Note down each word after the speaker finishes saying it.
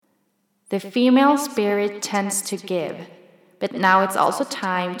The female spirit tends to give, but now it's also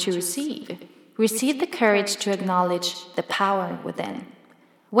time to receive. Receive the courage to acknowledge the power within.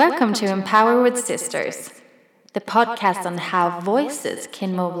 Welcome to Empower with Sisters, the podcast on how voices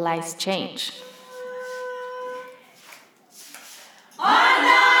can mobilize change.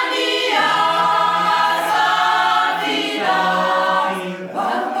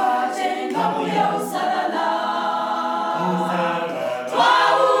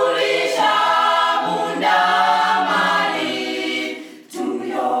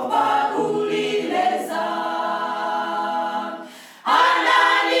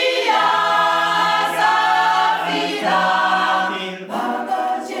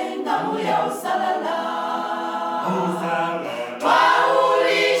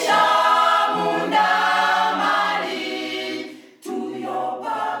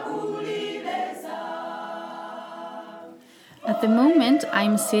 At the moment,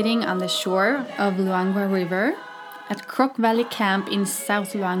 I'm sitting on the shore of Luangwa River at Croc Valley Camp in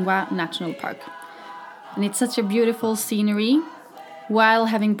South Luangwa National Park. And it's such a beautiful scenery. While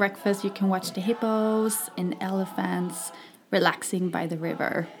having breakfast, you can watch the hippos and elephants relaxing by the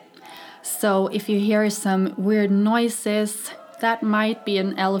river. So if you hear some weird noises, that might be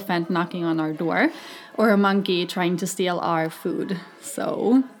an elephant knocking on our door or a monkey trying to steal our food.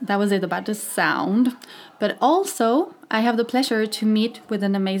 So that was it about the sound. But also, I have the pleasure to meet with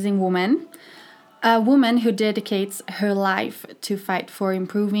an amazing woman, a woman who dedicates her life to fight for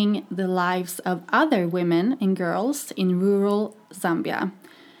improving the lives of other women and girls in rural Zambia.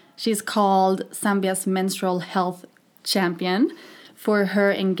 She's called Zambia's menstrual health champion for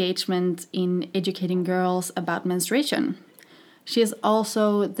her engagement in educating girls about menstruation. She is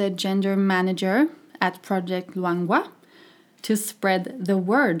also the gender manager at Project Luangwa to spread the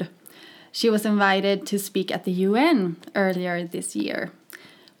word. She was invited to speak at the UN earlier this year.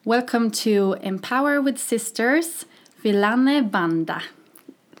 Welcome to Empower with Sisters, Vilane Banda.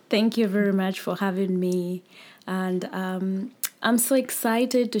 Thank you very much for having me. And I'm so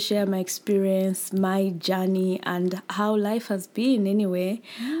excited to share my experience, my journey, and how life has been anyway.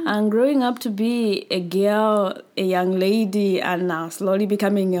 And growing up to be a girl, a young lady, and now slowly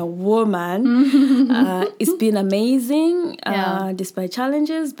becoming a woman, it's been amazing despite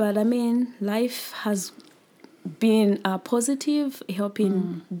challenges. But I mean, life has been positive,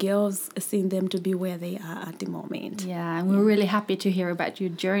 helping girls, seeing them to be where they are at the moment. Yeah, and we're really happy to hear about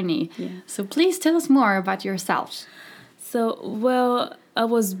your journey. Yeah. So please tell us more about yourself. So, well, I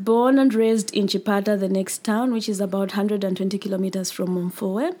was born and raised in Chipata, the next town, which is about 120 kilometers from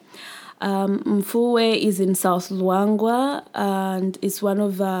Mfuwe. Mfuwe is in South Luangwa, and it's one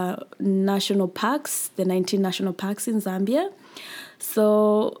of the national parks, the 19 national parks in Zambia.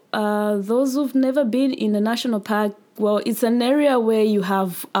 So those who've never been in a national park, well, it's an area where you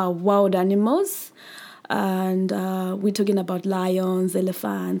have wild animals. And we're talking about lions,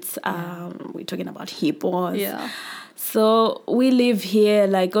 elephants, we're talking about hippos. Yeah. So we live here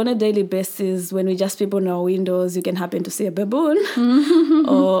like on a daily basis. When we just peep on our windows, you can happen to see a baboon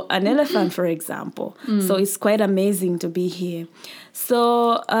or an elephant, for example. So it's quite amazing to be here.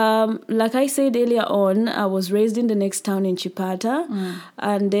 So like I said earlier on, I was raised in the next town in Chipata.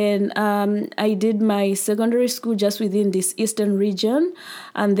 And then I did my secondary school just within this eastern region.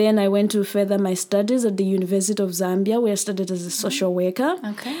 And then I went to further my studies at the University of Zambia, where I studied as a social worker.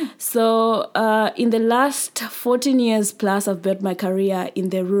 Okay. So in the last 14 years plus, I've built my career in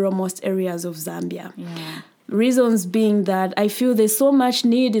the ruralmost areas of Zambia. Yeah. Reasons being that I feel there's so much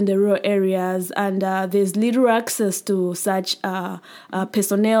need in the rural areas, and there's little access to such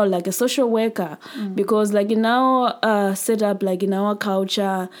personnel like a social worker, because like in our setup, like in our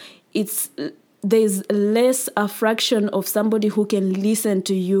culture, there's less a fraction of somebody who can listen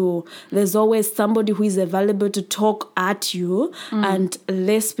to you. There's always somebody who is available to talk at you and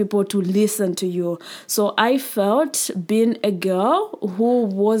less people to listen to you. So I felt being a girl who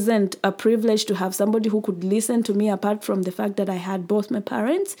wasn't a privilege to have somebody who could listen to me, apart from the fact that I had both my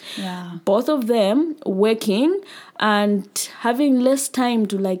parents, both of them working and having less time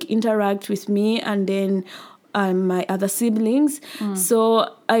to like interact with me and then my other siblings.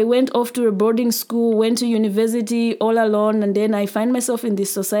 So I went off to a boarding school, went to university all alone, and then I find myself in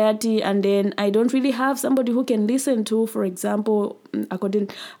this society, and then I don't really have somebody who can listen to, for example, according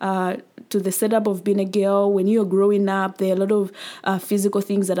to the setup of being a girl, when you're growing up, there are a lot of physical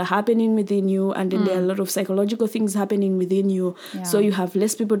things that are happening within you, and then there are a lot of psychological things happening within you. Yeah. So you have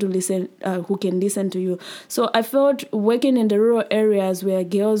less people to listen, who can listen to you. So I felt working in the rural areas where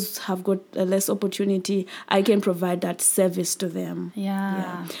girls have got less opportunity, I can provide that service to them.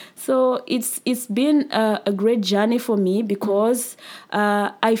 Yeah. So it's been a great journey for me because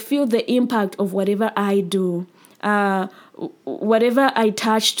I feel the impact of whatever I do. Whatever I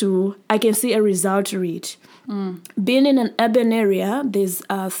touch to, I can see a result to it. Being in an urban area, there's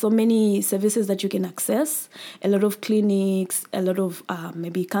so many services that you can access, a lot of clinics, a lot of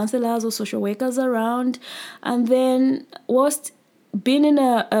maybe counselors or social workers around. And then whilst being in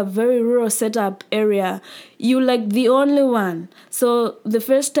a very rural setup area, you're like the only one. So the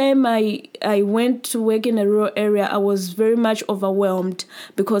first time I went to work in a rural area, I was very much overwhelmed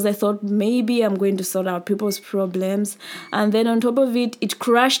because I thought maybe I'm going to sort out people's problems. And then on top of it, it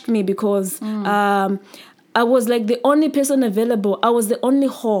crushed me because I was like the only person available. I was the only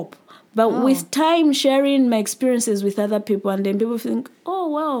hope. But with time sharing my experiences with other people, and then people think, oh,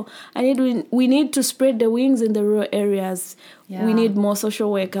 wow, we need to spread the wings in the rural areas. Yeah. We need more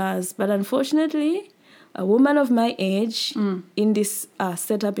social workers. But unfortunately, a woman of my age in this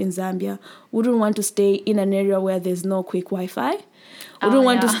setup in Zambia wouldn't want to stay in an area where there's no quick Wi-Fi. Wouldn't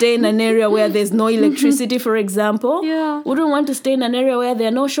want to stay in an area where there's no electricity, for example. Yeah. Wouldn't want to stay in an area where there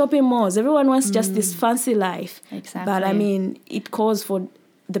are no shopping malls. Everyone wants just this fancy life. Exactly. But I mean, it calls for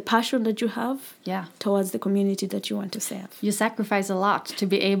the passion that you have yeah. towards the community that you want to serve. You sacrifice a lot to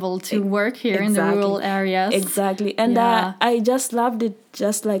be able to work here in the rural areas. Exactly. And I just loved it,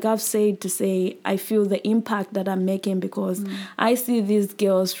 just like I've said, to say I feel the impact that I'm making because I see these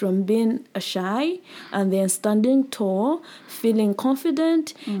girls from being shy and then standing tall, feeling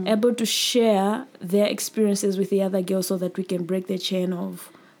confident, able to share their experiences with the other girls so that we can break the chain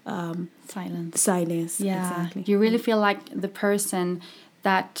of silence. Yeah. Exactly. You really feel like the person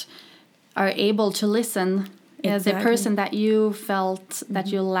that are able to listen as a person that you felt that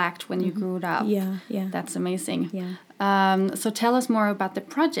you lacked when you grew up. Yeah. That's amazing. Yeah. So tell us more about the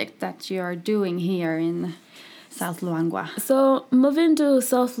project that you are doing here in South Luangwa. So moving to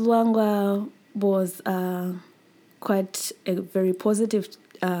South Luangwa was quite a very positive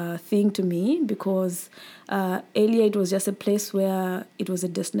thing to me because earlier it was just a place where it was a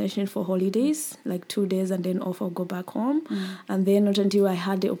destination for holidays, like 2 days and then off or go back home. And then not until I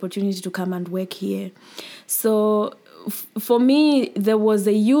had the opportunity to come and work here. So for me, there was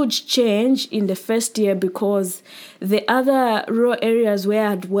a huge change in the first year because the other rural areas where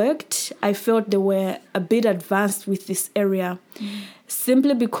I'd worked, I felt they were a bit advanced with this area.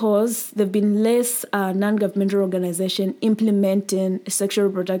 Simply because there have been less non-governmental organizations implementing sexual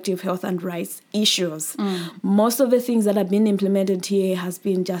reproductive health and rights issues. Most of the things that have been implemented here has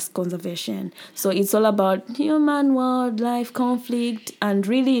been just conservation. So it's all about human-wildlife conflict and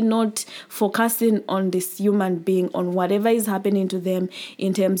really not focusing on this human being, on whatever is happening to them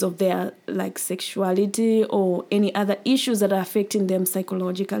in terms of their like sexuality or any other issues that are affecting them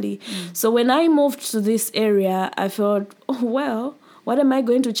psychologically. So when I moved to this area, I felt, oh, well, what am I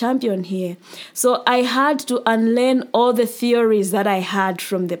going to champion here? So I had to unlearn all the theories that I had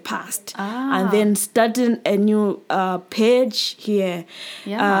from the past. And then starting a new page here,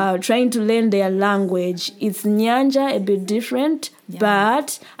 trying to learn their language. It's Nyanja, a bit different,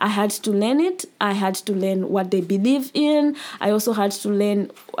 but I had to learn it. I had to learn what they believe in. I also had to learn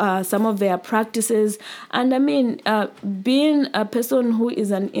some of their practices. And I mean, being a person who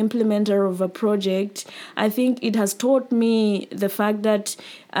is an implementer of a project, I think it has taught me the fact that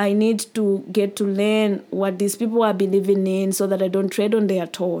I need to get to learn what these people are believing in so that I don't tread on their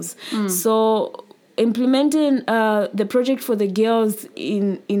toes. So implementing the project for the girls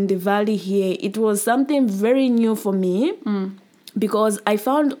in the valley here, it was something very new for me because I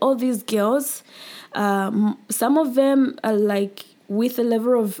found all these girls, some of them are like with a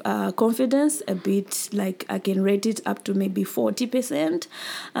level of confidence, a bit like I can rate it up to maybe 40%.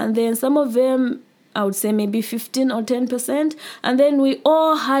 And then some of them, I would say maybe 15 or 10%. And then we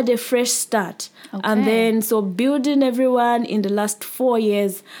all had a fresh start. Okay. And then so building everyone in the last 4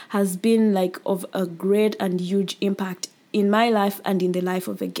 years has been like of a great and huge impact in my life and in the life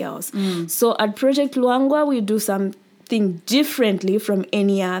of the girls. So at Project Luangwa, we do something differently from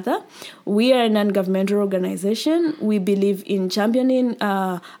any other. We are a non-governmental organization. We believe in championing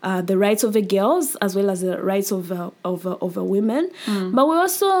the rights of the girls as well as the rights of women. But we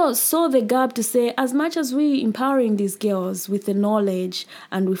also saw the gap to say, as much as we empowering these girls with the knowledge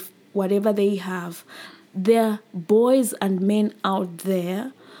and with whatever they have, there are boys and men out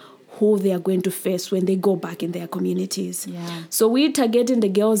there who they are going to face when they go back in their communities. So we targeting the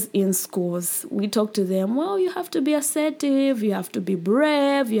girls in schools. We talk to them, well, you have to be assertive, you have to be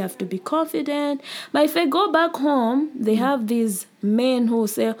brave, you have to be confident. But if they go back home, they have these men who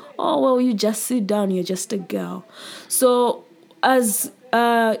say, oh, well, you just sit down, you're just a girl. So as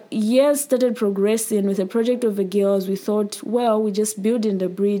years started progressing with the project of the girls, we thought, well, we're just building the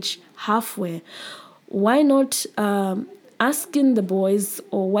bridge halfway. Why not asking the boys,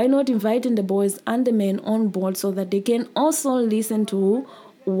 or why not inviting the boys and the men on board so that they can also listen to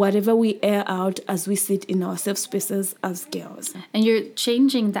whatever we air out as we sit in our safe spaces as girls. And you're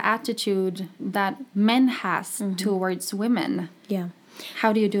changing the attitude that men has towards women. Yeah.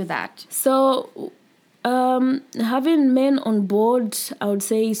 How do you do that? So having men on board, I would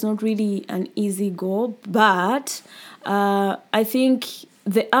say, is not really an easy goal, but I think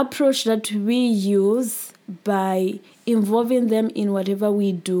the approach that we use by involving them in whatever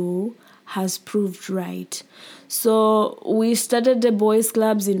we do has proved right. So we started the boys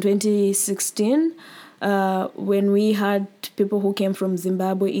clubs in 2016 when we had people who came from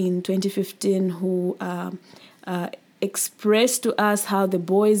Zimbabwe in 2015 who expressed to us how the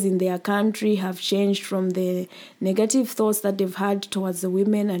boys in their country have changed from the negative thoughts that they've had towards the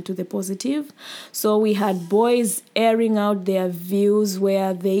women and to the positive. So we had boys airing out their views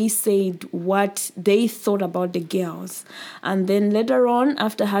where they said what they thought about the girls. And then later on,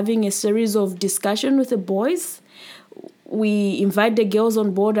 after having a series of discussion with the boys, we invite the girls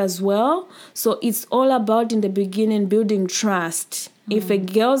on board as well. So it's all about, in the beginning, building trust. If the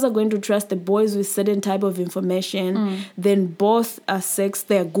girls are going to trust the boys with certain type of information, then both are sex,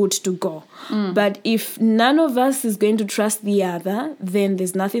 they're good to go. But if none of us is going to trust the other, then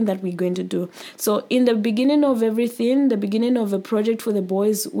there's nothing that we're going to do. So in the beginning of everything, the beginning of a project for the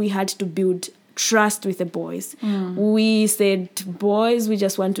boys, we had to build trust with the boys. We said, boys, we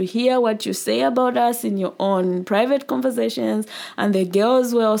just want to hear what you say about us in your own private conversations. And the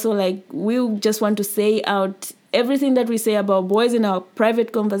girls were also like, we just want to say out everything that we say about boys in our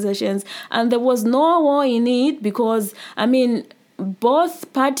private conversations. And there was no war in it because,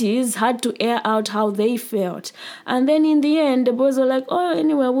 both parties had to air out how they felt. And then in the end, the boys were like, oh,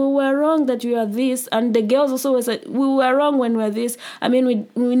 anyway, we were wrong that you are this. And the girls also were like, we were wrong when we're this. We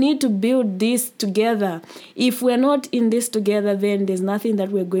need to build this together. If we're not in this together, then there's nothing that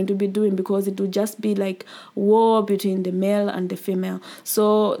we're going to be doing because it would just be like war between the male and the female.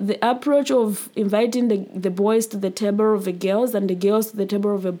 So the approach of inviting the boys to the table of the girls and the girls to the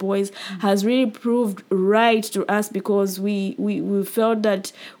table of the boys has really proved right to us because we felt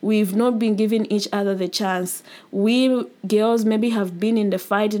that we've not been giving each other the chance. We girls maybe have been in the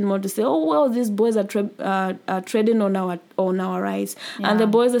fighting mode to say, oh, well, these boys are treading on our rights. Yeah. And the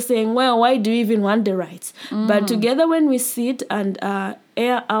boys are saying, well, why do you even want the rights? But together when we sit and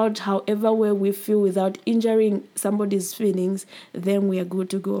air out however way we feel without injuring somebody's feelings, then we are good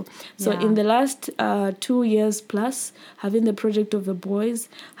to go. So in the last 2 years plus, having the project of the boys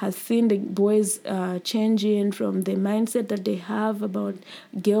has seen the boys changing from the mindset that they have about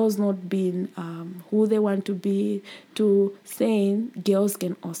girls not being who they want to be to saying girls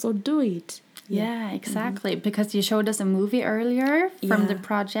can also do it. Yeah, exactly. Because you showed us a movie earlier from the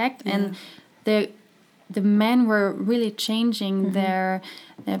project, and the men were really changing their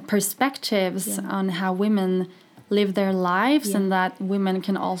perspectives on how women live their lives and that women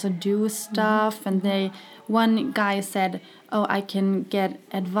can also do stuff. And one guy said, oh, I can get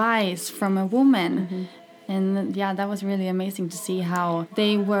advice from a woman. And that was really amazing to see how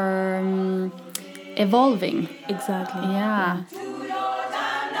they were evolving. Exactly. Yeah.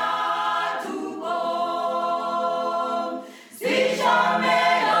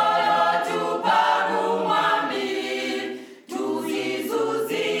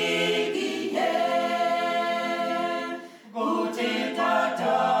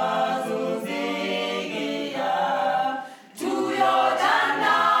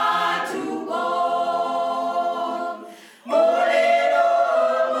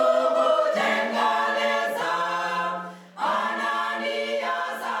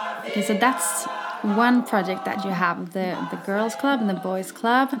 Okay, so that's one project that you have, the girls club and the boys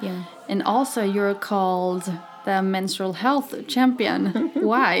club. Yeah. And also you're called the menstrual health champion.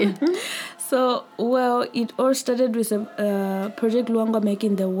 Why? So, well, it all started with a Project Luangwa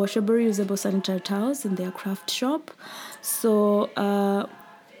making the washable, usable sanitary towels in their craft shop. So,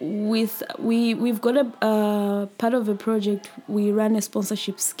 we've got a part of the project. We run a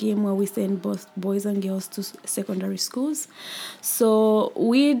sponsorship scheme where we send both boys and girls to secondary schools. So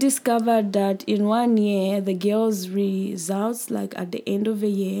we discovered that in 1 year, the girls' results, like at the end of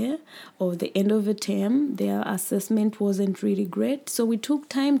the year or the end of the term, their assessment wasn't really great. So we took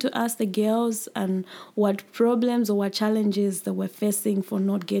time to ask the girls and what problems or what challenges they were facing for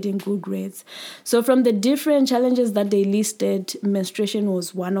not getting good grades. So from the different challenges that they listed, menstruation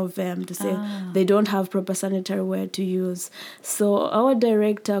was one of them, to say they don't have proper sanitary wear to use. So our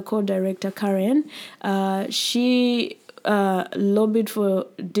co-director Karen, she lobbied for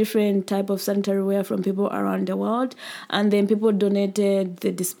different type of sanitary wear from people around the world, and then people donated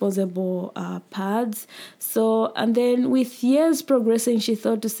the disposable pads. So, and then with years progressing, she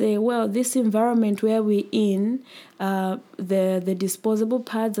thought to say, well, this environment where we're in, the disposable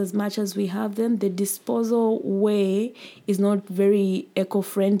pads, as much as we have them, the disposal way is not very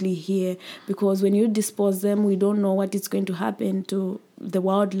eco-friendly here, because when you dispose them, we don't know what is going to happen to the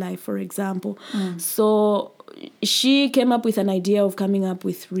wildlife, for example. So she came up with an idea of coming up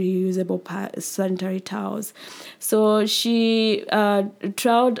with reusable sanitary towels. So she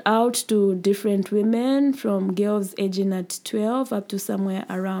trialed out to different women, from girls aging at 12 up to somewhere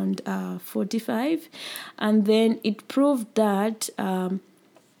around 45. And then it proved that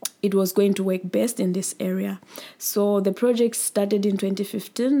it was going to work best in this area. So the project started in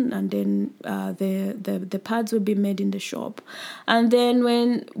 2015, and then the pads will be made in the shop. And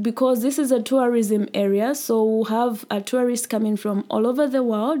then because this is a tourism area, so we'll have tourists coming from all over the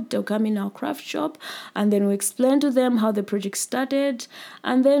world. They'll come in our craft shop, and then we explain to them how the project started.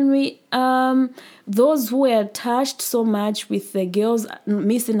 And then we those who were touched so much with the girls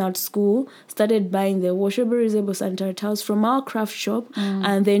missing out school started buying the washable, reusable sanitary towels from our craft shop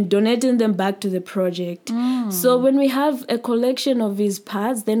and then donating them back to the project. So when we have a collection of these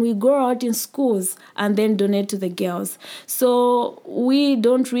pads, then we go out in schools and then donate to the girls. So we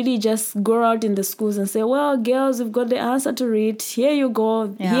don't really just go out in the schools and say, well, girls, we've got the answer to it. Here you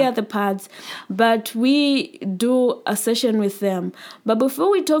go. Yeah. Here are the pads. But we do a session with them. But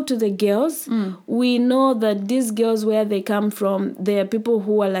before we talk to the girls, we know that these girls, where they come from, they are people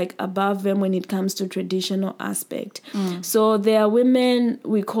who are like above them when it comes to traditional aspect. So there are women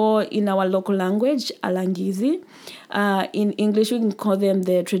we call in our local language Alangizi. In English, we can call them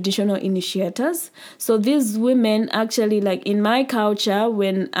the traditional initiators. So these women actually, like in my culture,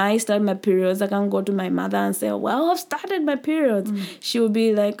 when I start my periods, I can go to my mother and say, well, I've started my periods. She will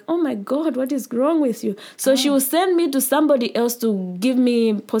be like, oh my God, what is wrong with you? So she will send me to somebody else to give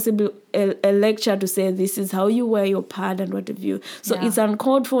me possibly a lecture to say, this is how you wear your pad and what have you. So it's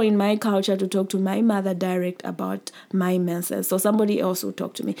uncalled for in my culture to talk to my mother direct about my menses. So somebody else will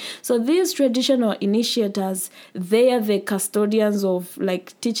talk to me. So these traditional initiators, they are the custodians of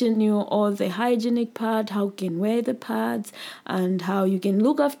like teaching you all the hygienic part, how you can wear the pads and how you can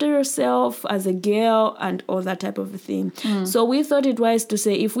look after yourself as a girl and all that type of a thing. So we thought it wise to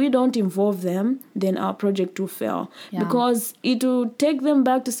say, if we don't involve them, then our project will fail. Because it will take them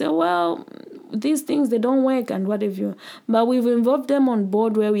back to say, well, these things, they don't work and what have you. But we've involved them on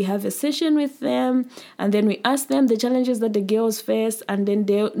board, where we have a session with them, and then we ask them the challenges that the girls face, and then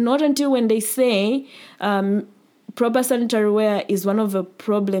they, not until when they say proper sanitary wear is one of the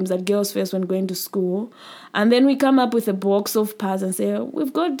problems that girls face when going to school, and then we come up with a box of pads and say,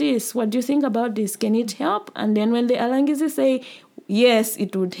 we've got this, what do you think about this, can it help? And then when the Alangizi say yes,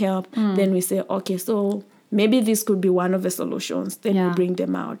 it would help, then we say, okay, so maybe this could be one of the solutions. Then we bring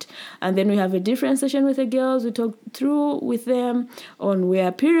them out. And then we have a different session with the girls. We talk through with them on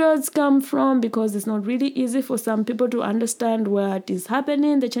where periods come from, because it's not really easy for some people to understand where it is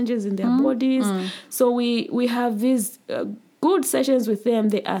happening, the changes in their bodies. So we have these good sessions with them.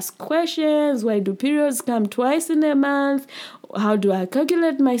 They ask questions. Why do periods come twice in a month? How do I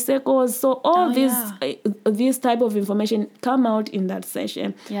calculate my cycles? So all this type of information come out in that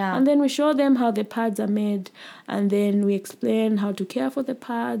session. And then we show them how the pads are made, and then we explain how to care for the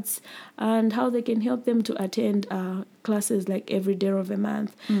pads and how they can help them to attend classes like every day of the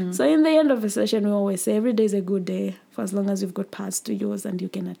month. So in the end of the session, we always say every day is a good day for as long as you've got pads to use and you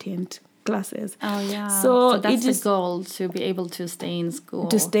can attend classes. So that's the goal, to be able to stay in school.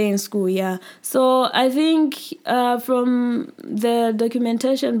 So I think from the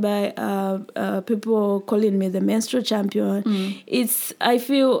documentation by people calling me the menstrual champion, I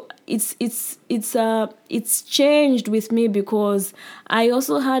feel it's changed with me, because I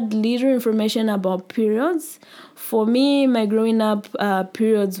also had little information about periods. For me, my growing up,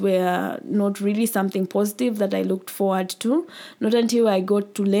 periods were not really something positive that I looked forward to. Not until I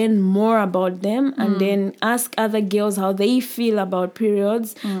got to learn more about them and then ask other girls how they feel about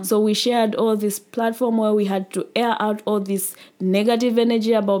periods. So we shared all this platform where we had to air out all this negative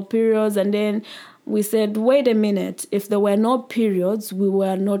energy about periods, and then we said, wait a minute, if there were no periods, we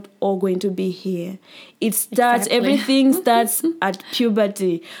were not all going to be here. It starts, everything starts at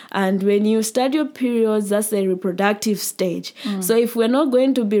puberty. And when you start your periods, that's a reproductive stage. So if we're not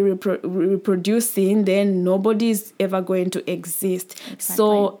going to be reproducing, then nobody's ever going to exist.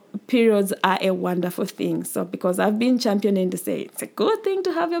 So periods are a wonderful thing. So because I've been championing to say it's a good thing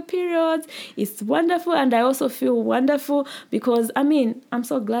to have your periods, it's wonderful. And I also feel wonderful because, I'm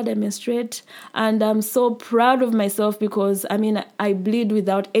so glad I menstruate. And and I'm so proud of myself because, I mean, I bleed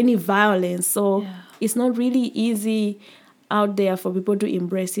without any violence. So it's not really easy out there for people to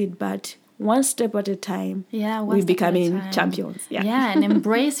embrace it, but one step at a time, we're becoming champions. Yeah, and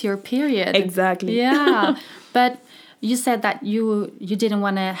embrace your period. Exactly. Yeah, but you said that you didn't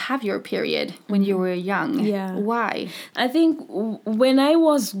want to have your period when you were young. Yeah. Why? I think when I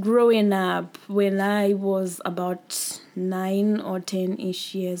was growing up, when I was about 9 or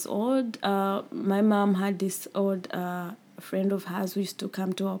 10-ish years old, my mom had this old friend of hers who used to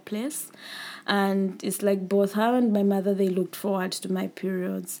come to our place. And it's like both her and my mother, they looked forward to my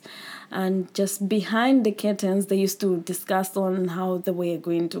periods. And just behind the curtains, they used to discuss on how they were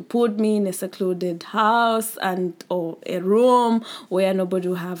going to put me in a secluded house or a room where nobody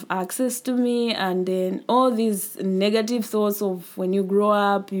would have access to me. And then all these negative thoughts of when you grow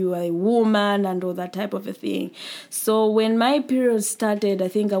up, you are a woman and all that type of a thing. So when my period started, I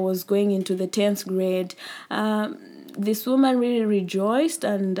think I was going into the 10th grade, this woman really rejoiced,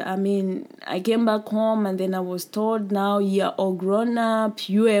 and I mean, I came back home and then I was told, now you're all grown up,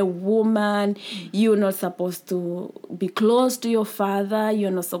 you're a woman, you're not supposed to be close to your father,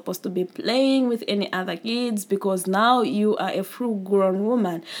 you're not supposed to be playing with any other kids because now you are a full-grown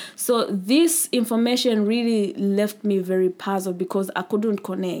woman. So this information really left me very puzzled because I couldn't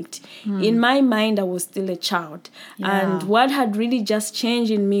connect. In my mind, I was still a child. And what had really just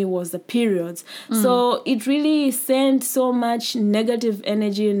changed in me was the periods. So it really sent so much negative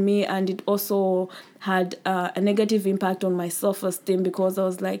energy in me, and it also had a negative impact on my self-esteem because I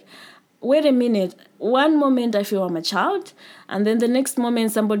was like, wait a minute, one moment I feel I'm a child, and then the next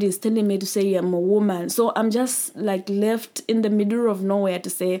moment somebody is telling me to say I'm a woman. So I'm just like left in the middle of nowhere to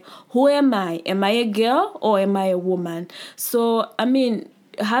say, who am I? Am I a girl or am I a woman? So, I mean,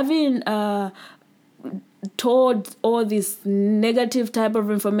 having told all this negative type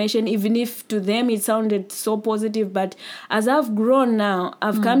of information, even if to them it sounded so positive, but as I've grown now,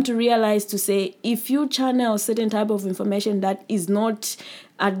 I've come to realize to say, if you channel certain type of information that is not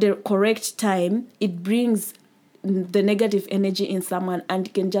at the correct time, it brings the negative energy in someone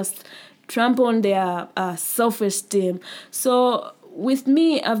and can just trample on their self-esteem. So with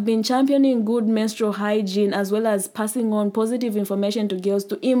me, I've been championing good menstrual hygiene as well as passing on positive information to girls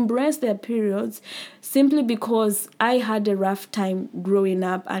to embrace their periods, simply because I had a rough time growing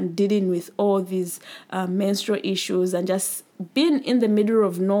up and dealing with all these menstrual issues and just been in the middle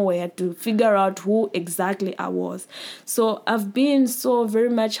of nowhere to figure out who exactly I was. So I've been so very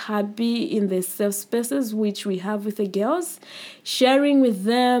much happy in the safe spaces which we have with the girls, sharing with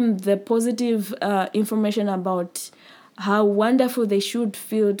them the positive information about how wonderful they should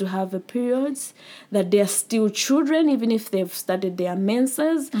feel to have a periods, that they're still children even if they've started their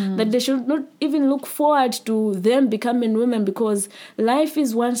menses, that they should not even look forward to them becoming women because life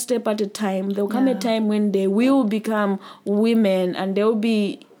is one step at a time. There'll come a time when they will become women and they'll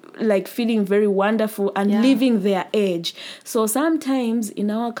be like feeling very wonderful and living their age. So sometimes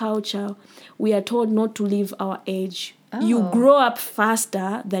in our culture, we are told not to live our age. You grow up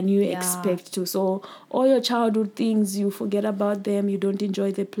faster than you expect to. So all your childhood things, you forget about them. You don't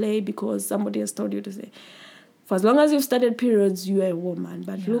enjoy the play because somebody has told you to say, for as long as you've started periods, you are a woman.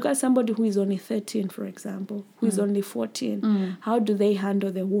 But look at somebody who is only 13, for example, who is only 14. How do they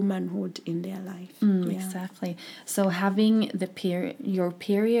handle the womanhood in their life? Exactly. So having your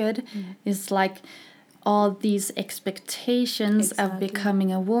period is like all these expectations of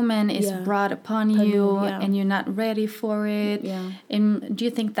becoming a woman is brought upon you and you're not ready for it. And do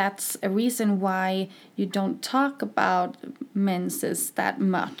you think that's a reason why you don't talk about menses that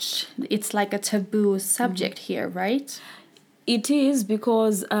much? It's like a taboo subject here, right? It is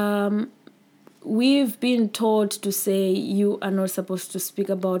because we've been taught to say you are not supposed to speak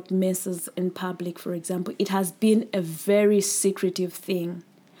about menses in public, for example. It has been a very secretive thing.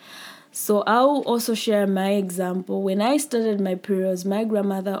 So I'll also share my example. When I started my periods, my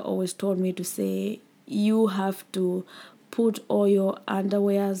grandmother always told me to say, you have to put all your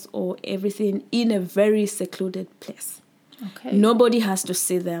underwears or everything in a very secluded place. Okay. Nobody has to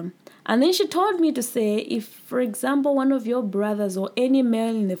see them. And then she told me to say, if, for example, one of your brothers or any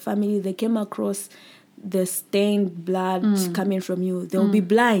male in the family, they came across the stained blood coming from you, they'll be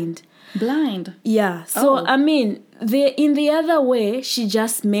blind. Blind? Yeah. So, I mean, in the other way, she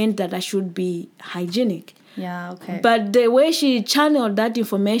just meant that I should be hygienic. Yeah, okay. But the way she channeled that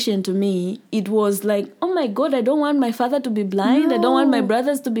information to me, it was like, oh my God, I don't want my father to be blind. No. I don't want my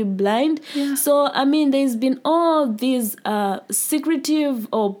brothers to be blind. Yeah. So, I mean, there's been all these secretive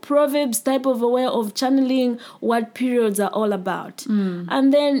or proverbs type of a way of channeling what periods are all about.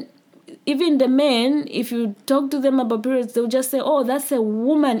 And then even the men, if you talk to them about periods, they'll just say, oh, that's a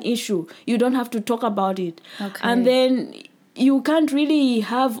woman issue. You don't have to talk about it. Okay. And then you can't really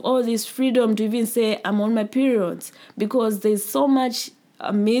have all this freedom to even say, I'm on my periods, because there's so much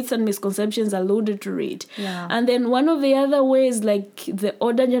myths and misconceptions alluded to it. Yeah. And then one of the other ways, like the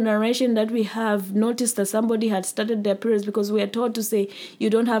older generation that we have noticed that somebody had started their periods, because we are taught to say you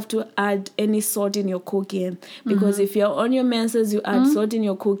don't have to add any salt in your cooking, because if you're on your menses, you add salt in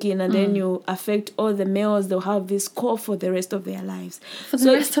your cooking, and then you affect all the males. They'll have this cough for the rest of their lives. For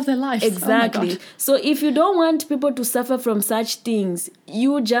the rest of their lives. Exactly. Oh my God. So if you don't want people to suffer from such things,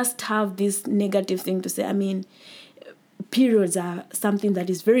 you just have this negative thing to say. I mean, periods are something that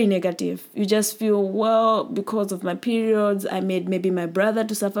is very negative. You just feel, well, because of my periods, I made maybe my brother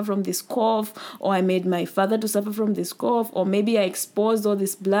to suffer from this cough, or I made my father to suffer from this cough, or maybe I exposed all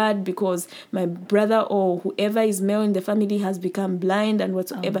this blood because my brother or whoever is male in the family has become blind and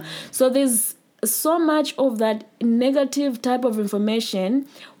whatsoever. So there's so much of that negative type of information,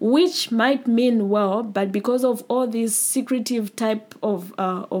 which might mean well, but because of all this secretive type of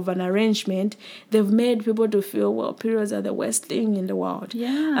an arrangement, they've made people to feel, well, periods are the worst thing in the world.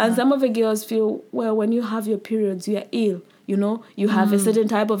 Yeah. And some of the girls feel, well, when you have your periods, you are ill. You know, you have a certain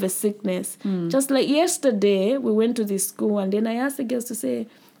type of a sickness. Just like yesterday, we went to this school, and then I asked the girls to say,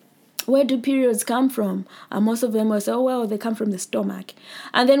 where do periods come from? And most of them will say, oh, well, they come from the stomach.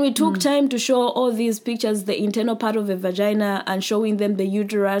 And then we took time to show all these pictures, the internal part of the vagina, and showing them the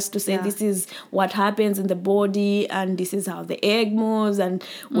uterus to say this is what happens in the body, and this is how the egg moves, and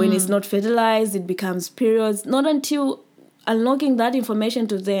when it's not fertilized, it becomes periods. Not until unlocking that information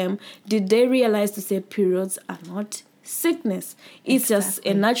to them did they realize to say periods are not sickness. It's just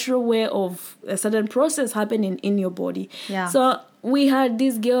a natural way of a certain process happening in your body. Yeah. So we had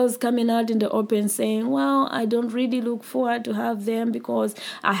these girls coming out in the open saying, well, I don't really look forward to have them because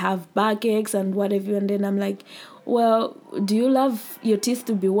I have backaches and whatever. And then I'm like, well, do you love your teeth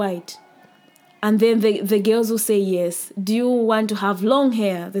to be white? And then the girls will say yes. Do you want to have long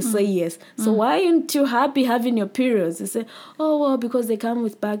hair? They say yes. So why aren't you happy having your periods? They say, oh, well, because they come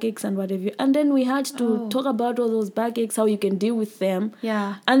with backaches and whatever. And then we had to talk about all those backaches, how you can deal with them.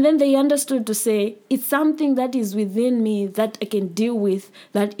 Yeah. And then they understood to say, it's something that is within me that I can deal with,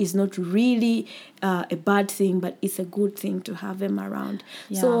 that is not really a bad thing, but it's a good thing to have them around.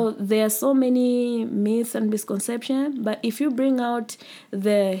 Yeah. So there are so many myths and misconceptions, but if you bring out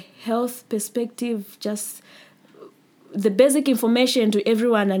the health perspective, just the basic information to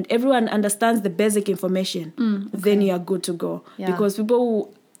everyone, and everyone understands the basic information, then you are good to go. Yeah. Because people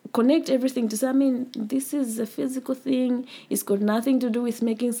will connect everything to say, I mean, this is a physical thing. It's got nothing to do with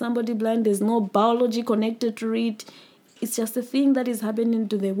making somebody blind. There's no biology connected to it. It's just a thing that is happening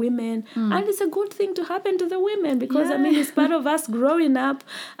to the women. And it's a good thing to happen to the women, because, I mean, it's part of us growing up,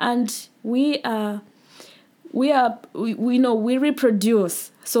 and we know we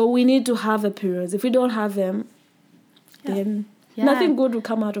reproduce. So we need to have the periods. If we don't have them, then nothing good will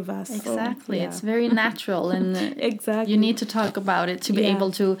come out of us. Exactly. So, It's very natural, and exactly. you need to talk about it to be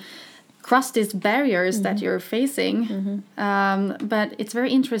able to cross these barriers that you're facing. But it's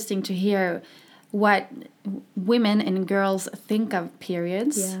very interesting to hear what women and girls think of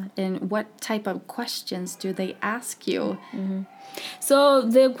periods, and what type of questions do they ask you. So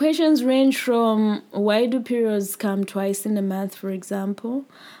the questions range from, why do periods come twice in a month, for example?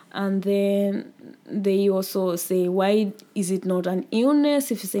 And then they also say, why is it not an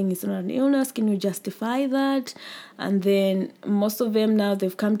illness? If you're saying it's not an illness, can you justify that? And then most of them now,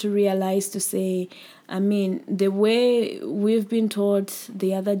 they've come to realize to say, I mean, the way we've been taught,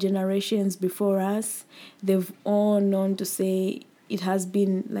 the other generations before us, they've all known to say it has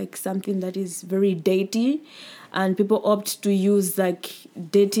been like something that is very dirty, and people opt to use like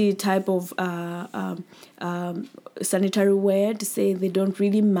dirty type of sanitary wear to say they don't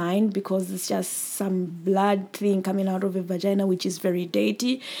really mind, because it's just some blood thing coming out of a vagina, which is very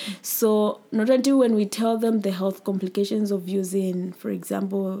dirty. So not until when we tell them the health complications of using, for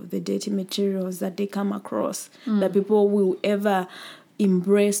example, the dirty materials that they come across, that people will ever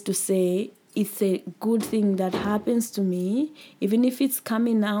embrace to say, it's a good thing that happens to me, even if it's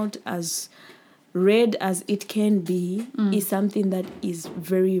coming out as red as it can be, is something that is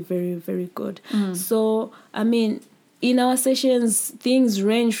very, very, very good. So, I mean, in our sessions, things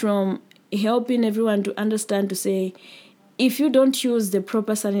range from helping everyone to understand to say, if you don't use the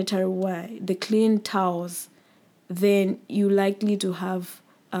proper sanitary wear, the clean towels, then you're likely to have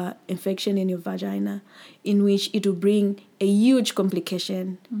infection in your vagina, in which it will bring a huge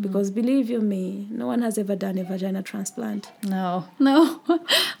complication because believe you me, no one has ever done a vagina transplant. No,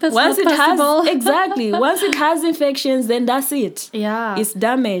 that's Once not possible. Exactly. Once it has infections, then that's it. Yeah. It's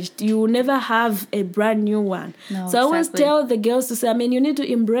damaged. You will never have a brand new one. No, so I always exactly. tell the girls to say, you need to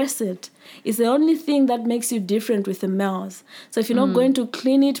embrace it. It's the only thing that makes you different with the males. So if you're not going to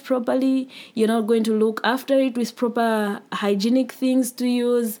clean it properly, you're not going to look after it with proper hygienic things to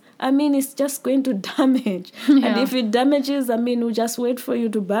use, it's just going to damage. Yeah. And if it damages, we'll just wait for you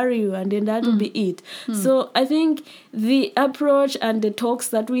to bury you, and then that will be it. So I think the approach and the talks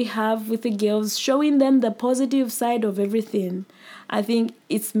that we have with the girls, showing them the positive side of everything, I think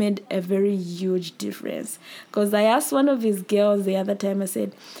it's made a very huge difference. Because I asked one of these girls the other time, I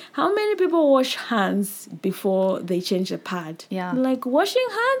said, how many people wash hands before they change a pad? Yeah. Like, washing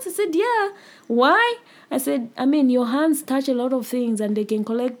hands? I said, yeah. Why? I said, your hands touch a lot of things and they can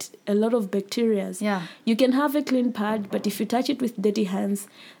collect a lot of bacteria. Yeah. You can have a clean pad, but if you touch it with dirty hands,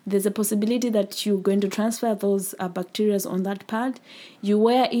 there's a possibility that you're going to transfer those bacteria on that pad. You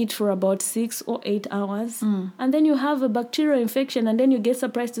wear it for about 6 or 8 hours, and then you have a bacterial infection, and then you get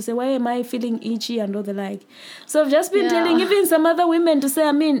surprised to say, why am I feeling itchy and all the like? So I've just been telling even some other women to say,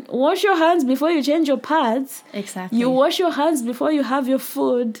 wash your hands before you change your pads. Exactly. You wash your hands before you have your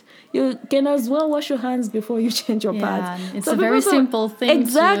food. You can as well wash your hands before you change your pads. It's a very simple thing.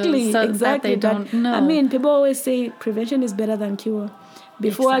 Exactly. That they don't know. People always say prevention is better than cure.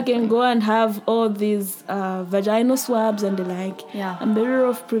 Before I can go and have all these vaginal swabs and the like, I'm better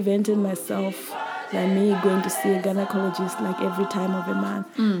off preventing myself than me going to see a gynecologist like every time of a month.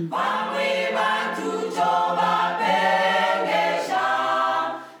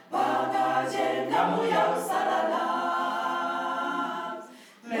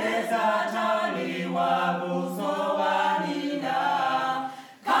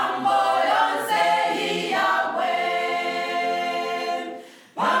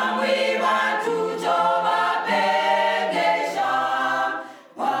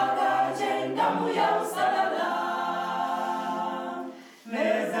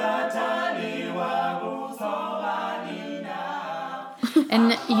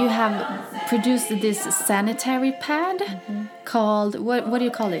 And you have produced this sanitary pad called, what do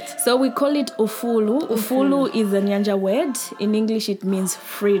you call it? So we call it Ufulu. Ufulu is a Nyanja word. In English, it means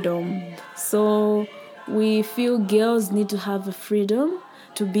freedom. So we feel girls need to have the freedom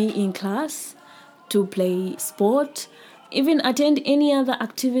to be in class, to play sport, even attend any other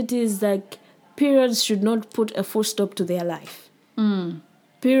activities. Like periods should not put a full stop to their life.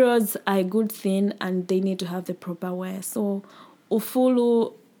 Periods are a good thing and they need to have the proper wear. So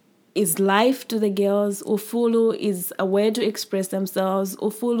Ufulu is life to the girls. Ufulu is a way to express themselves.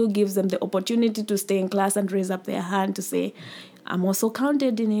 Ufulu gives them the opportunity to stay in class and raise up their hand to say, I'm also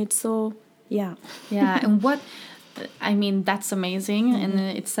counted in it. So, yeah. Yeah, and that's amazing. And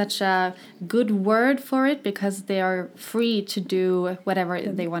it's such a good word for it because they are free to do whatever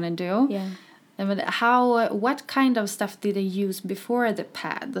they want to do. Yeah. But what kind of stuff did they use before the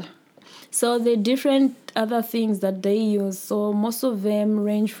pad? So the different other things that they use, so most of them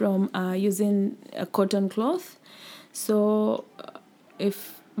range from using a cotton cloth. So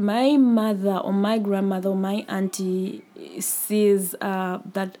if my mother or my grandmother or my auntie sees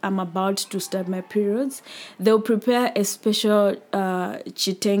that I'm about to start my periods, they'll prepare a special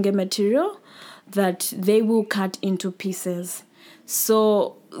chitenge material that they will cut into pieces.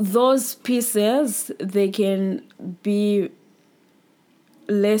 So those pieces, they can be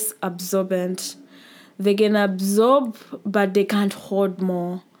less absorbent. They can absorb, but they can't hold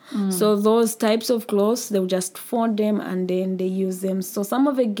more. So those types of clothes, they'll just fold them and then they use them. So some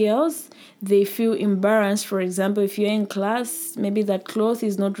of the girls, they feel embarrassed. For example, if you're in class, maybe that cloth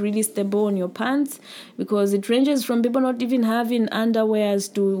is not really stable on your pants because it ranges from people not even having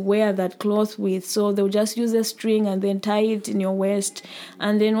underwears to wear that cloth with. So they'll just use a string and then tie it in your waist.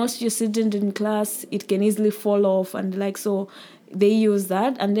 And then once you're sitting in class, it can easily fall off and like so. They use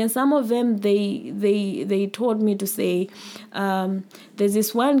that, and then some of them they told me to say, there's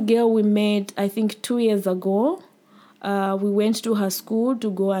this one girl we met I think 2 years ago. We went to her school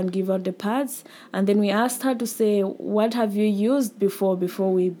to go and give out the pads, and then we asked her to say, what have you used before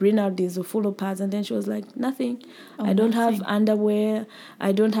we bring out these Ufulu pads? And then she was like, nothing. I don't have underwear.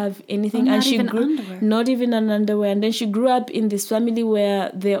 I don't have anything. Oh, and she underwear. Not even an underwear. And then she grew up in this family where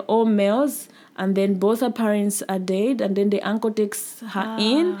they're all males. And then both her parents are dead, and then the uncle takes her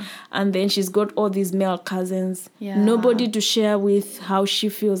in, and then she's got all these male cousins. Yeah. Nobody to share with how she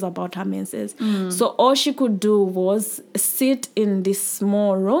feels about her menses. So all she could do was sit in this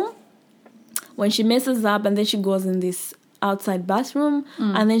small room when she messes up, and then she goes in this outside bathroom,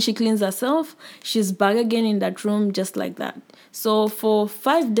 and then she cleans herself. She's back again in that room just like that. So for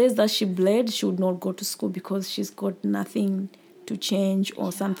 5 days that she bled, she would not go to school because she's got nothing to change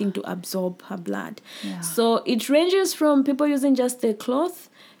or something to absorb her blood. Yeah. So it ranges from people using just a cloth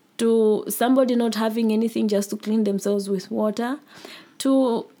to somebody not having anything just to clean themselves with water,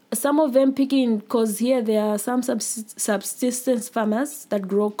 to some of them picking, because here there are some subsistence farmers that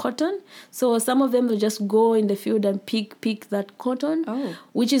grow cotton. So some of them will just go in the field and pick that cotton,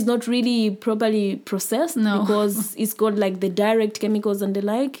 which is not really properly processed because it's got like the direct chemicals and the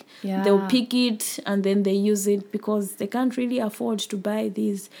like. Yeah. They'll pick it and then they use it because they can't really afford to buy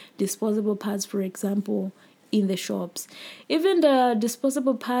these disposable pads, for example, in the shops. Even the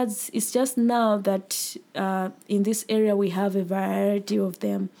disposable pads, it's just now that in this area we have a variety of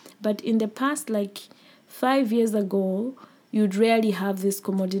them. But in the past, like 5 years ago, you'd rarely have this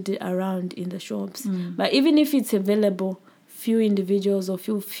commodity around in the shops. But even if it's available, few individuals or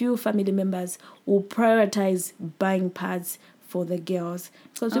few family members will prioritize buying pads for the girls.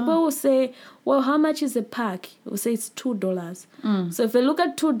 So people will say, well, how much is a pack? We'll say it's $2. So if they look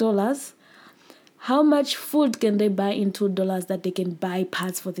at $2, how much food can they buy in $2 that they can buy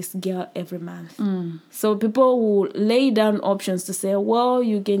pads for this girl every month? So people will lay down options to say, well,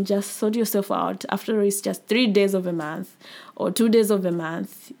 you can just sort yourself out. After it's just 3 days of a month or 2 days of a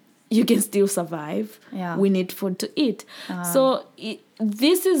month, you can still survive. Yeah. We need food to eat. So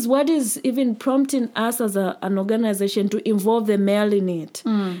this is what is even prompting us as an organization to involve the male in it.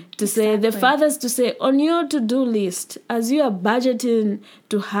 To say, the fathers to say, on your to-do list, as you are budgeting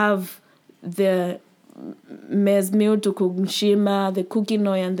to have the maize meal to cook mshima, the cooking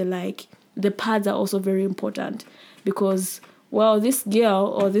oil and the like, the pads are also very important because, well, this girl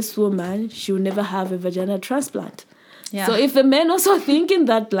or this woman, she will never have a vaginal transplant. Yeah. So if the men also think in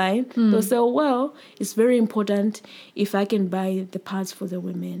that line, they'll say, well, it's very important if I can buy the pads for the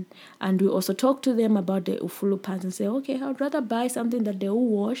women. And we also talk to them about the ufulu pads and say, okay, I'd rather buy something that they will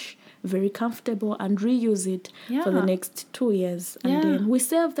wash, very comfortable, and reuse it for the next 2 years. And then we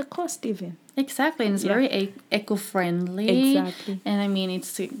save the cost even. Exactly, and it's very eco-friendly. Exactly. And I mean,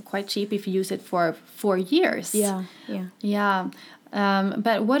 it's quite cheap if you use it for 4 years. Yeah.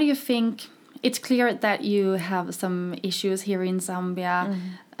 But what do you think? It's clear that you have some issues here in Zambia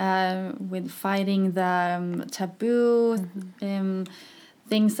with fighting the taboo,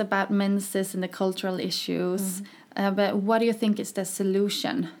 things about menses and the cultural issues. But what do you think is the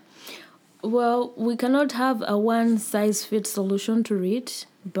solution? Well, we cannot have a one-size-fits solution to it,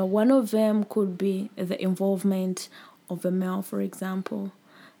 but one of them could be the involvement of a male, for example.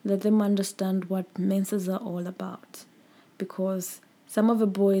 Let them understand what menses are all about. Because some of the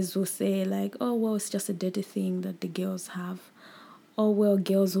boys will say like, oh, well, it's just a dirty thing that the girls have. Oh, well,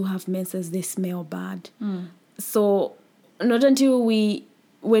 girls who have menses, they smell bad. So not until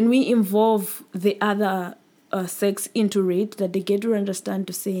when we involve the other sex into it, that they get to understand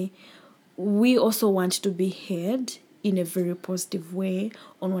to say, we also want to be heard in a very positive way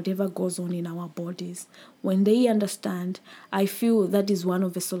on whatever goes on in our bodies. When they understand, I feel that is one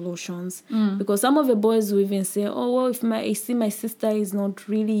of the solutions. Because some of the boys will even say, oh, well, if I see my sister is not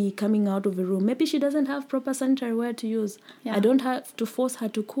really coming out of the room, maybe she doesn't have proper sanitary wear to use. I don't have to force her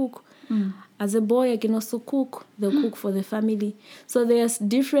to cook. As a boy, I can also cook. They'll cook for the family. So there's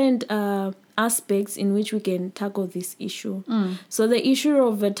different aspects in which we can tackle this issue. So the issue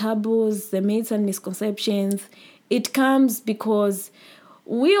of the taboos, the myths and misconceptions, it comes because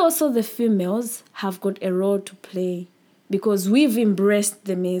we also, the females, have got a role to play because we've embraced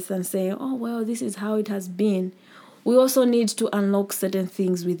the myth and say, oh, well, this is how it has been. We also need to unlock certain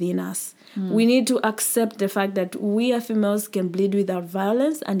things within us. We need to accept the fact that we as females can bleed without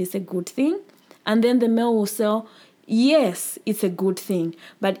violence and it's a good thing. And then the male will say, yes, it's a good thing.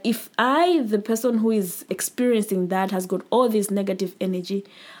 But if I, the person who is experiencing that, has got all this negative energy,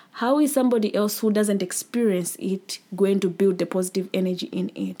 how is somebody else who doesn't experience it going to build the positive energy in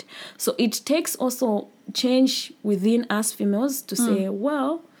it? So it takes also change within us females to say,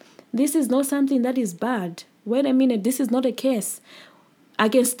 well, this is not something that is bad. Wait a minute, this is not a case. I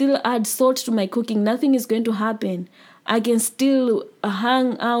can still add salt to my cooking. Nothing is going to happen. I can still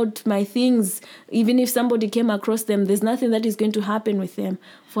hang out my things. Even if somebody came across them, there's nothing that is going to happen with them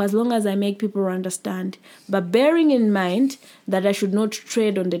for as long as I make people understand. But bearing in mind that I should not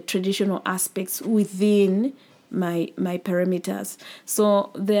tread on the traditional aspects within my parameters. So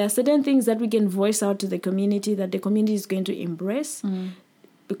there are certain things that we can voice out to the community that the community is going to embrace.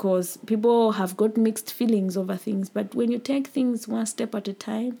 Because people have got mixed feelings over things. But when you take things one step at a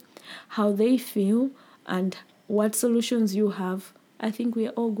time, how they feel and what solutions you have, I think we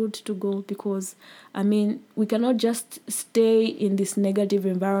are all good to go, because I mean, we cannot just stay in this negative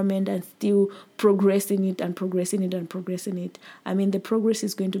environment and still progressing it and progressing it and progressing it. I mean, the progress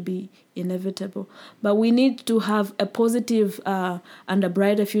is going to be inevitable, but we need to have a positive and a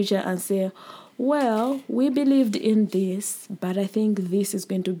brighter future and say, well, we believed in this, but I think this is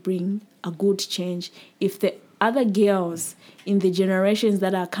going to bring a good change if the other girls in the generations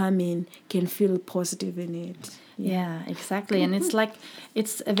that are coming can feel positive in it. Yeah, exactly. And it's like,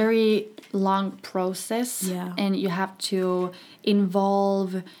 it's a very long process. Yeah. And you have to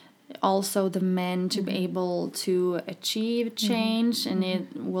involve also the men to be able to achieve change. And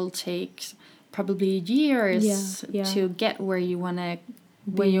it will take probably years Yeah. to get where you want to,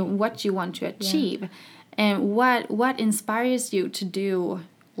 what you want to achieve. And what inspires you to do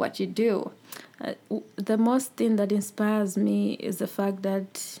what you do? The most thing that inspires me is the fact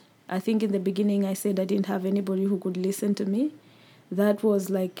that I think in the beginning I said I didn't have anybody who could listen to me. That was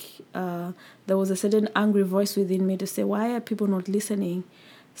like, there was a certain angry voice within me to say, why are people not listening?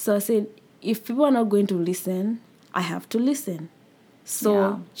 So I said, if people are not going to listen, I have to listen.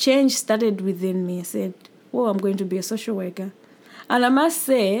 So change started within me. I said, oh, I'm going to be a social worker. And I must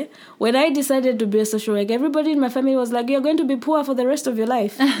say, when I decided to be a social worker, everybody in my family was like, you're going to be poor for the rest of your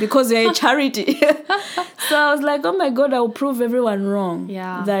life because you're a charity. So I was like, oh my God, I'll prove everyone wrong.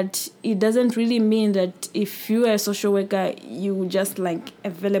 Yeah. That it doesn't really mean that if you are a social worker, you just like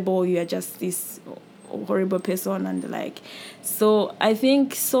available, you are just this horrible person and like. So I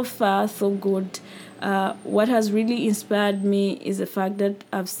think so far, so good. What has really inspired me is the fact that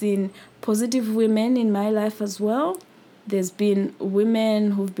I've seen positive women in my life as well. There's been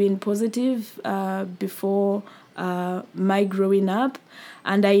women who've been positive before my growing up,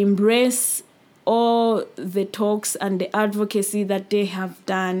 and I embrace all the talks and the advocacy that they have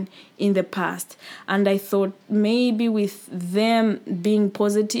done in the past. And I thought maybe with them being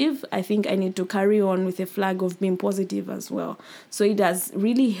positive, I think I need to carry on with a flag of being positive as well. So it has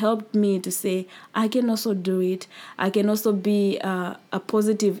really helped me to say, I can also do it. I can also be a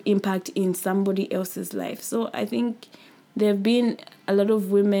positive impact in somebody else's life. So I think there have been a lot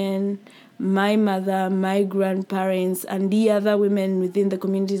of women, my mother, my grandparents, and the other women within the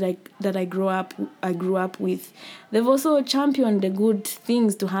community that I grew up with. They've also championed the good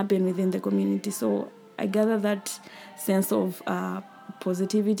things to happen within the community. So I gather that sense of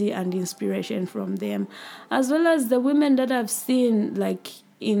positivity and inspiration from them, as well as the women that I've seen, like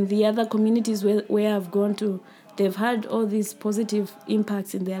in the other communities where I've gone to. They've had all these positive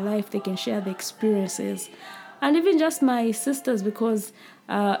impacts in their life. They can share the experiences. And even just my sisters, because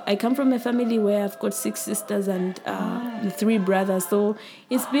I come from a family where I've got 6 sisters and 3 brothers. So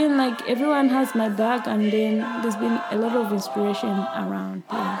it's been like everyone has my back, and then there's been a lot of inspiration around.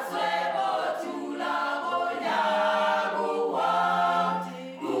 Yeah.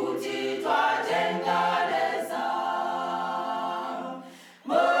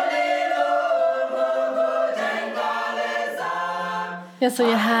 Yeah, so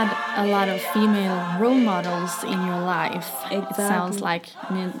you had a lot of female role models in your life. Exactly. It sounds like,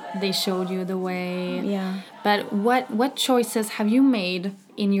 I mean, they showed you the way. Yeah. But what choices have you made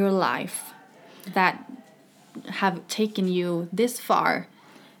in your life that have taken you this far?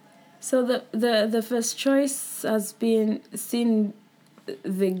 So the first choice has been seeing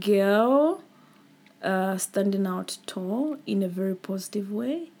the girl standing out tall in a very positive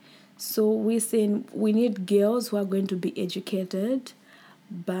way. So we're saying we need girls who are going to be educated,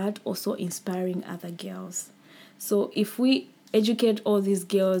 but also inspiring other girls. So if we educate all these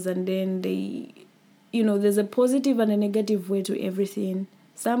girls and then they, there's a positive and a negative way to everything.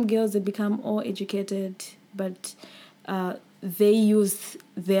 Some girls, they become all educated, but they use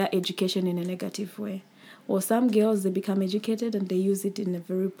their education in a negative way. Or some girls, they become educated and they use it in a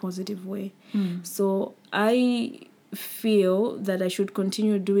very positive way. So I feel that I should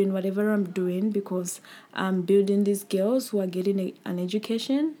continue doing whatever I'm doing because I'm building these girls who are getting an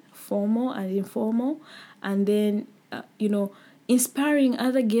education, formal and informal, and then, inspiring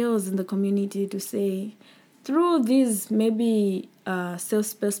other girls in the community to say, through these maybe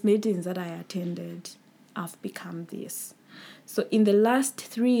self-paced meetings that I attended, I've become this. So in the last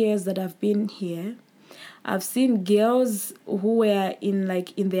 3 years that I've been here, I've seen girls who were in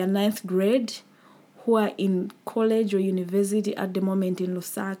their 9th grade, who are in college or university at the moment in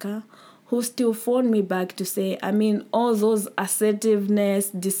Lusaka, who still phone me back to say, all those assertiveness,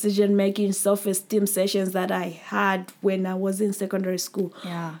 decision-making, self-esteem sessions that I had when I was in secondary school.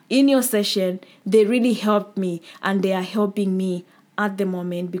 Yeah. In your session, they really helped me, and they are helping me at the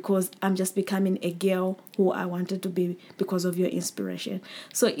moment because I'm just becoming a girl who I wanted to be because of your inspiration.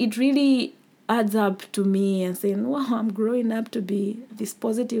 So it really adds up to me and saying, wow, I'm growing up to be this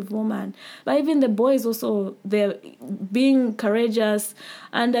positive woman. But even the boys also, they're being courageous.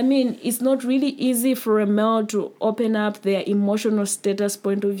 And I mean, it's not really easy for a male to open up their emotional status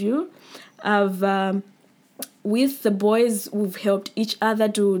point of view. With the boys, we've helped each other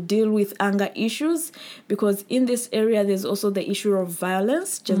to deal with anger issues, because in this area there's also the issue of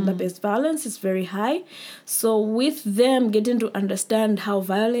violence. Gender-based violence is very high. So with them getting to understand how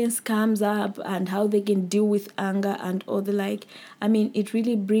violence comes up and how they can deal with anger and all the like, I mean, it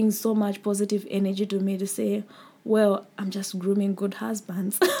really brings so much positive energy to me to say, well, I'm just grooming good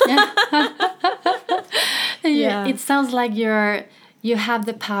husbands. Yeah. It sounds like you have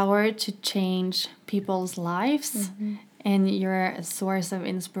the power to change people's lives, and you're a source of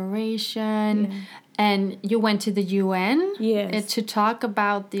inspiration. And you went to the UN to talk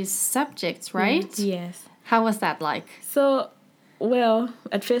about these subjects, right? Yes. How was that like? So, well,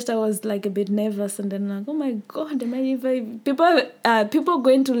 at first I was like a bit nervous, and then like, oh my God, am I even people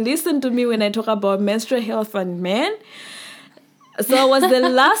going to listen to me when I talk about menstrual health and men? So I was the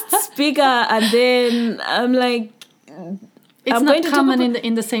last speaker, and then I'm like, it's I'm not common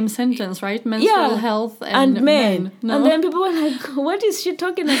in the same sentence, right? Menstrual health and men. No? And then people were like, what is she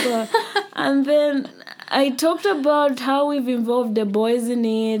talking about? And then I talked about how we've involved the boys in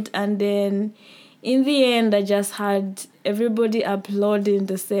it. And then in the end, I just had everybody applauding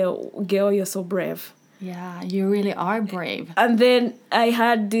to say, girl, you're so brave. Yeah, you really are brave. And then I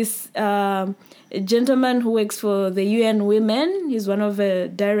had this gentleman who works for the UN Women. He's one of the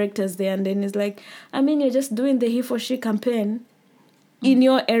directors there. And then he's like, I mean, you're just doing the He for She campaign in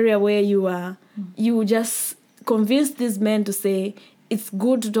your area where you are. You just convince these men to say, it's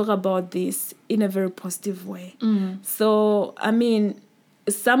good to talk about this in a very positive way. So, I mean,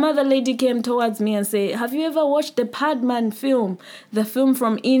 some other lady came towards me and said, have you ever watched the Padman film, the film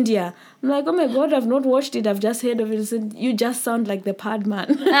from India? I'm like, oh my God, I've not watched it. I've just heard of it. I said, you just sound like the Padman.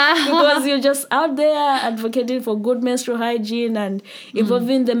 Because you're just out there advocating for good menstrual hygiene and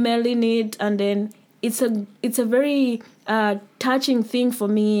involving the male in it. And then it's a very touching thing for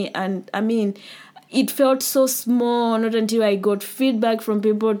me. And I mean, it felt so small, not until I got feedback from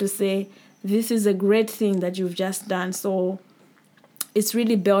people to say, this is a great thing that you've just done. So it's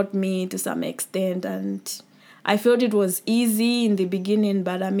really built me to some extent, and I felt it was easy in the beginning,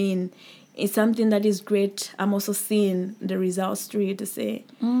 but I mean, it's something that is great. I'm also seeing the results to it to say.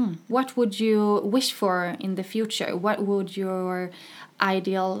 What would you wish for in the future? What would your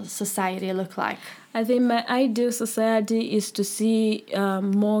ideal society look like? I think my ideal society is to see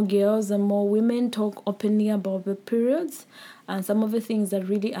more girls and more women talk openly about the periods and some of the things that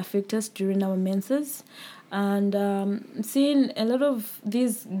really affect us during our menses. And seeing a lot of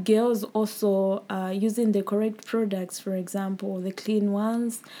these girls also using the correct products, for example, the clean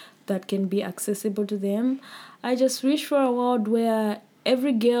ones that can be accessible to them. I just wish for a world where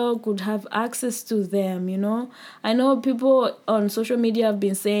every girl could have access to them, you know. I know people on social media have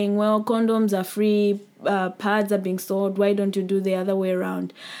been saying, well, condoms are free, pads are being sold, why don't you do the other way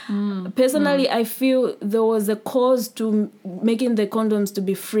around? Personally, I feel there was a cause to making the condoms to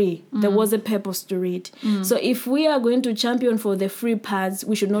be free. There was a purpose to it. So if we are going to champion for the free pads,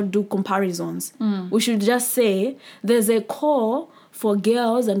 we should not do comparisons. We should just say there's a call for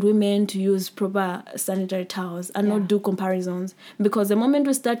girls and women to use proper sanitary towels and not do comparisons. Because the moment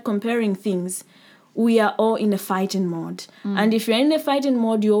we start comparing things, we are all in a fighting mode. And if you're in a fighting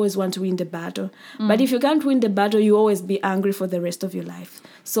mode, you always want to win the battle. But if you can't win the battle, you always be angry for the rest of your life.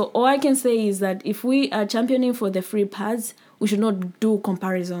 So all I can say is that if we are championing for the free pads, we should not do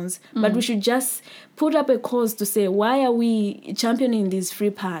comparisons. But we should just put up a cause to say, why are we championing these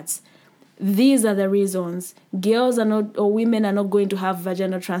free pads? These are the reasons. Girls are not, or women are not going to have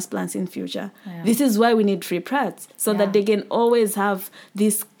vaginal transplants in future. This is why we need free pads, so that they can always have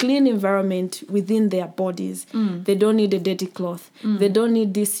this clean environment within their bodies. They don't need a dirty cloth. They don't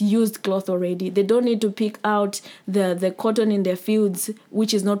need this used cloth already. They don't need to pick out the cotton in their fields,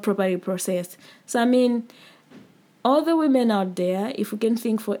 which is not properly processed. So, I mean, all the women out there, if we can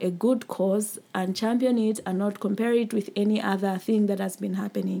think for a good cause and champion it and not compare it with any other thing that has been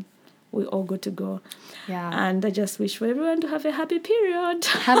happening, we're all good to go. Yeah. And I just wish for everyone to have a happy period.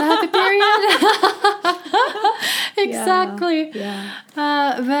 Have a happy period. Exactly. Yeah.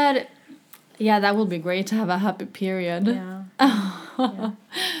 But yeah, that would be great to have a happy period. Yeah.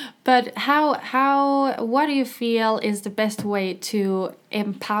 But what do you feel is the best way to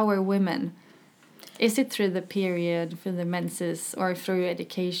empower women? Is it through the period, through the menses, or through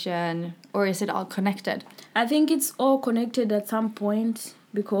education, or is it all connected? I think it's all connected at some point,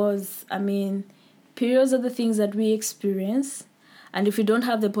 because, I mean, periods are the things that we experience. And if we don't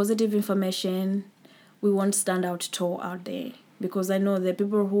have the positive information, we won't stand out tall out there. Because I know there are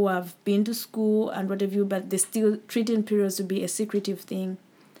people who have been to school and what have you, but they're still treating periods to be a secretive thing.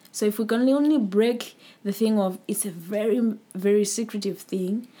 So if we can only break the thing of it's a very, very secretive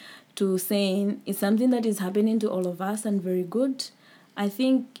thing to saying it's something that is happening to all of us and very good, I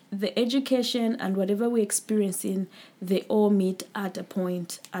think the education and whatever we're experiencing, they all meet at a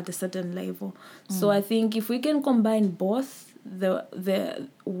point, at a certain level. So I think if we can combine both, the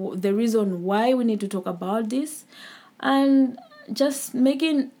reason why we need to talk about this, and just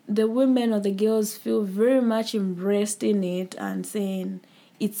making the women or the girls feel very much embraced in it and saying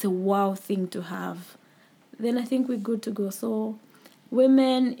it's a wow thing to have, then I think we're good to go. So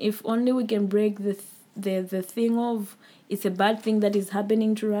women, if only we can break the thing of it's a bad thing that is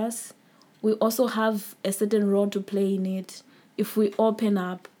happening to us, we also have a certain role to play in it. If we open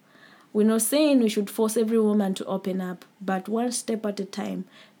up, we're not saying we should force every woman to open up, but one step at a time.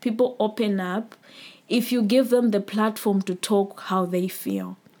 People open up if you give them the platform to talk how they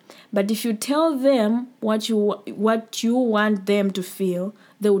feel. But if you tell them what you want them to feel,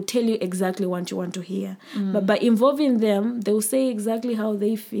 they will tell you exactly what you want to hear. But by involving them, they will say exactly how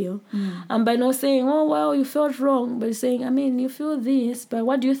they feel. And by not saying, oh, well, you felt wrong, but saying, I mean, you feel this, but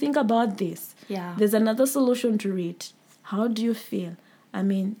what do you think about this? Yeah. There's another solution to it. How do you feel? I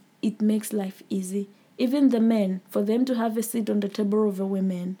mean, it makes life easy. Even the men, for them to have a seat on the table of the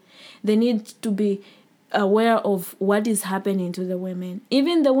women, they need to be aware of what is happening to the women.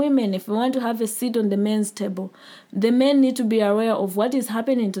 Even the women, if we want to have a seat on the men's table, the men need to be aware of what is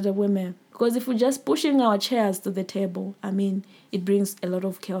happening to the women. Because if we're just pushing our chairs to the table, I mean, it brings a lot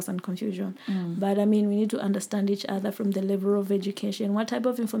of chaos and confusion. But I mean, we need to understand each other from the level of education. What type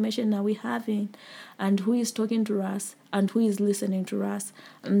of information are we having? And who is talking to us? And who is listening to us?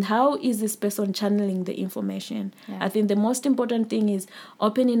 And how is this person channeling the information? Yeah. I think the most important thing is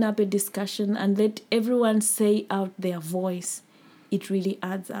opening up a discussion and let everyone say out their voice. It really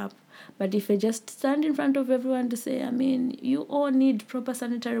adds up. But if I just stand in front of everyone to say, I mean, you all need proper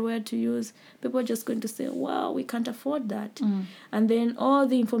sanitary ware to use, people are just going to say, wow, we can't afford that. And then all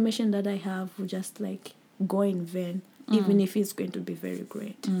the information that I have will just like go in vain, even if it's going to be very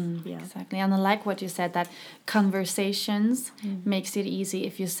great. Yeah. Exactly. And I like what you said, that conversations makes it easy.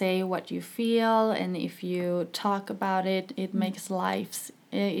 If you say what you feel and if you talk about it, it makes life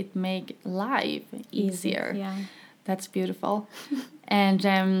easier. Yeah. That's beautiful. And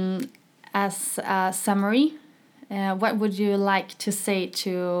as a summary, what would you like to say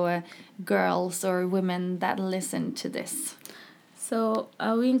to girls or women that listen to this? So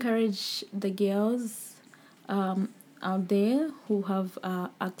I will encourage the girls out there who have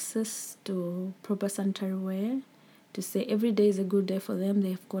access to proper sanitary wear to say every day is a good day for them.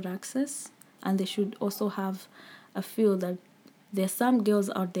 They've got access, and they should also have a feel that there are some girls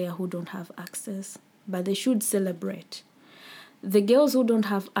out there who don't have access, but they should celebrate. The girls who don't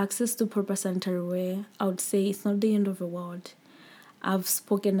have access to proper sanitary wear, I would say it's not the end of the world. I've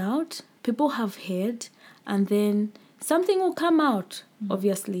spoken out, people have heard, and then something will come out,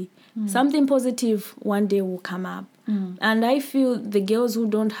 obviously. Something positive one day will come up. And I feel the girls who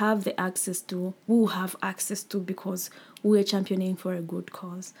don't have the access to, will have access to, because we're championing for a good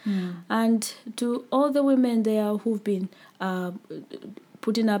cause. And to all the women there who've been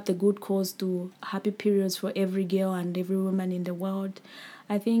putting up the good cause to happy periods for every girl and every woman in the world,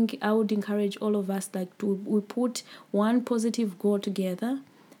 I think I would encourage all of us we put one positive goal together,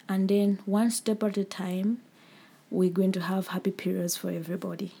 and then one step at a time, we're going to have happy periods for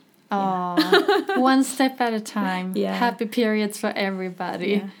everybody. Oh, one step at a time. Yeah. Happy periods for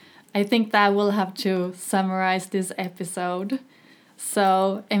everybody. Yeah. I think that will have to summarize this episode.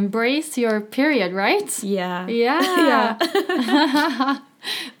 So embrace your period, right? Yeah. Yeah. Yeah.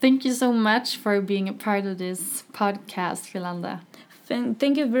 Thank you so much for being a part of this podcast, Yolanda.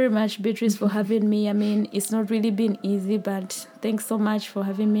 Thank you very much, Beatrice, for having me. I mean, it's not really been easy, but thanks so much for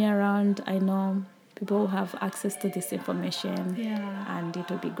having me around. I know people will have access to this information, and it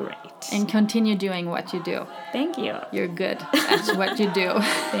will be great. And continue doing what you do. Thank you. You're good at what you do.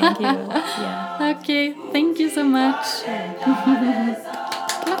 Thank you. Yeah. Okay, thank you so much.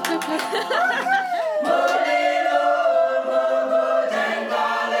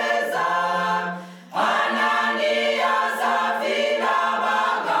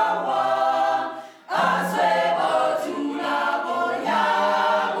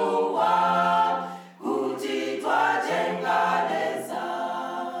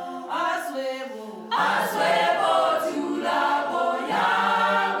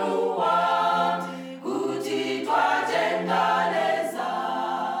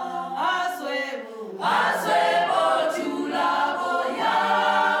 Aswebo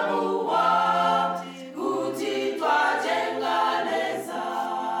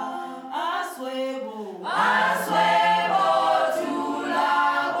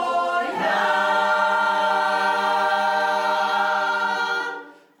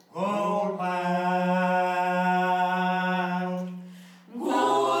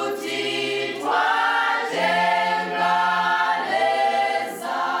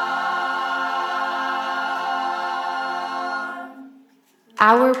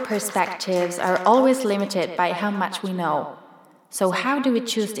Our perspectives are always limited by how much we know. So how do we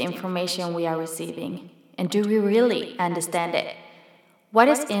choose the information we are receiving? And do we really understand it? What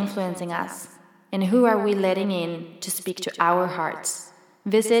is influencing us? And who are we letting in to speak to our hearts?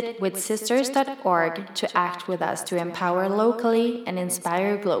 Visit withsisters.org to act with us to empower locally and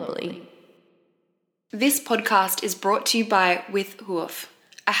inspire globally. This podcast is brought to you by With Hoof,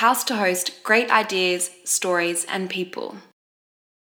 a house to host great ideas, stories, and people.